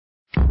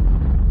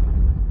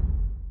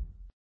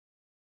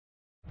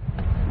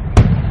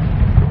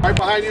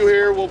behind you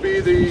here will be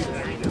the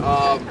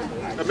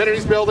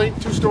amenities building,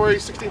 2-story,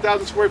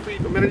 16,000 square feet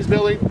amenities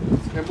building.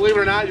 And believe it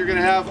or not, you're going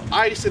to have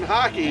ice and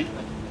hockey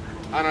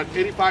on an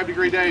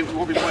 85-degree day. We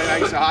won't be playing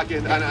ice and hockey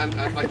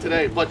on like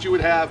today, but you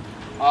would have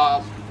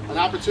an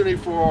opportunity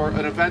for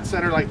an event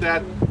center like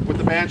that with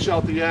the band shell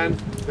at the end.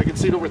 They can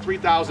seat over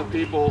 3,000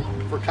 people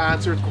for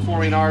concerts,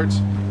 performing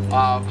arts,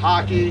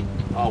 hockey,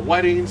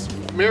 weddings,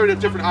 myriad of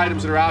different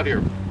items that are out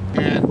here.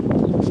 And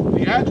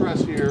the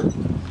address here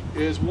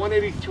is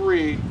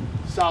 183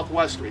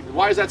 Southwest Street. And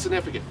why is that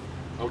significant?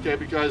 Okay,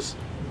 because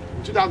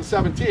in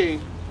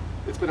 2017,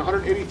 it's been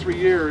 183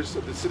 years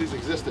of the city's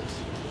existence.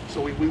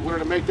 So we wanted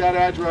to make that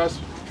address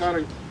kind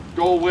of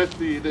go with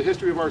the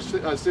history of our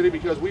city,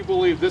 because we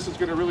believe this is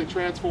going to really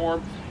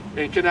transform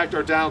and connect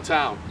our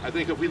downtown. I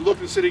think if we look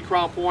at the city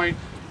Crown Point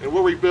and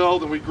where we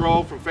build and we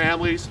grow from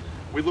families,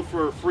 we look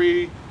for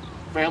free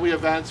family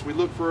events, we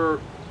look for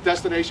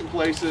destination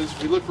places,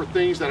 we look for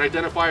things that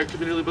identify our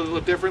community a little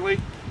differently,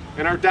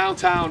 and our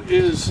downtown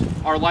is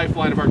our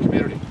lifeline of our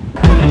community.